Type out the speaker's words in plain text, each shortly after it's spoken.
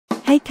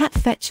Hey cat,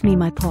 fetch me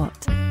my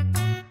pot.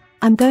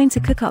 I'm going to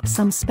cook up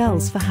some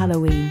spells for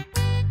Halloween.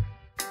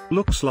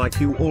 Looks like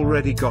you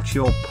already got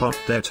your pot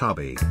there,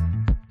 Tubby.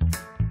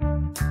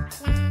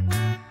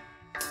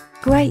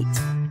 Great.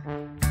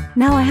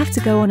 Now I have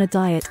to go on a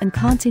diet and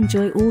can't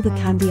enjoy all the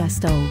candy I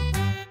stole.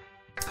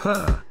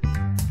 Purr.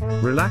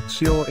 Relax,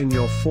 you're in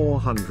your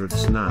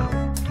 400s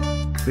now.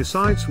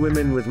 Besides,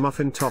 women with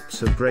muffin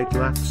tops have great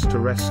laps to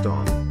rest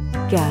on.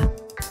 Gah.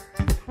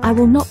 I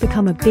will not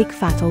become a big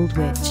fat old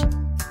witch.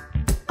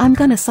 I'm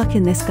gonna suck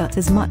in this gut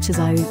as much as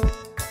I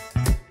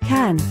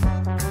can.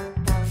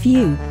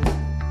 Phew.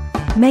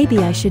 Maybe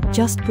I should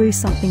just brew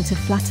something to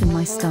flatten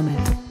my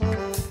stomach.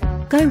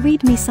 Go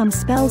read me some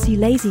spells, you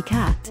lazy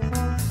cat.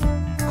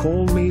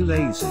 Call me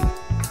lazy.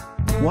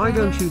 Why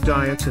don't you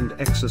diet and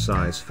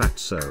exercise,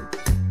 fatso?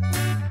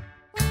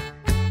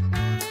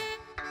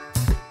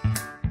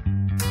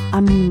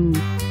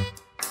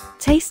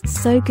 Tastes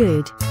so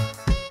good.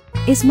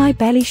 Is my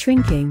belly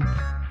shrinking?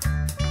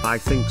 I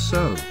think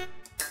so.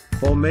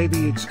 Or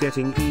maybe it's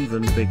getting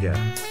even bigger.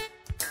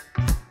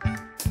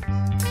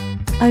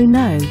 Oh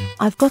no,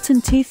 I've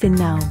gotten too thin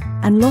now,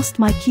 and lost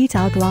my cute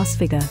hourglass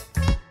figure.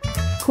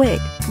 Quick,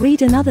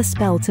 read another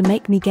spell to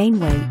make me gain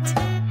weight.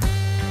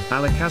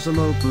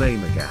 Alakazamo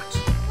Blamagat.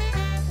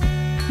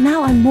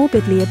 Now I'm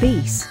morbidly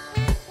obese.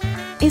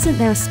 Isn't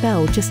there a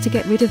spell just to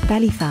get rid of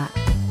belly fat?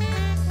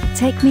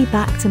 Take me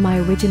back to my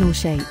original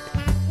shape.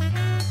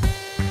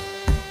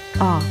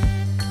 Ah.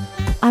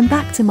 I'm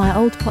back to my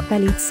old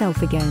pot-bellied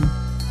self again.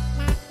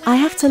 I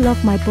have to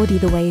love my body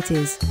the way it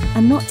is,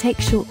 and not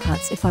take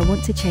shortcuts if I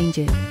want to change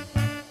it.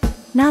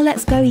 Now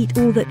let's go eat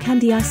all that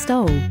candy I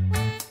stole.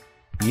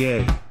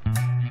 Yay!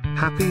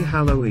 Happy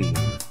Halloween!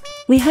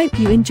 We hope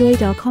you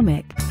enjoyed our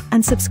comic,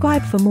 and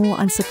subscribe for more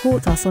and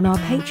support us on our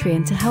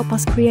Patreon to help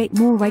us create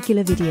more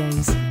regular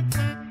videos.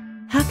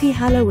 Happy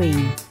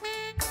Halloween!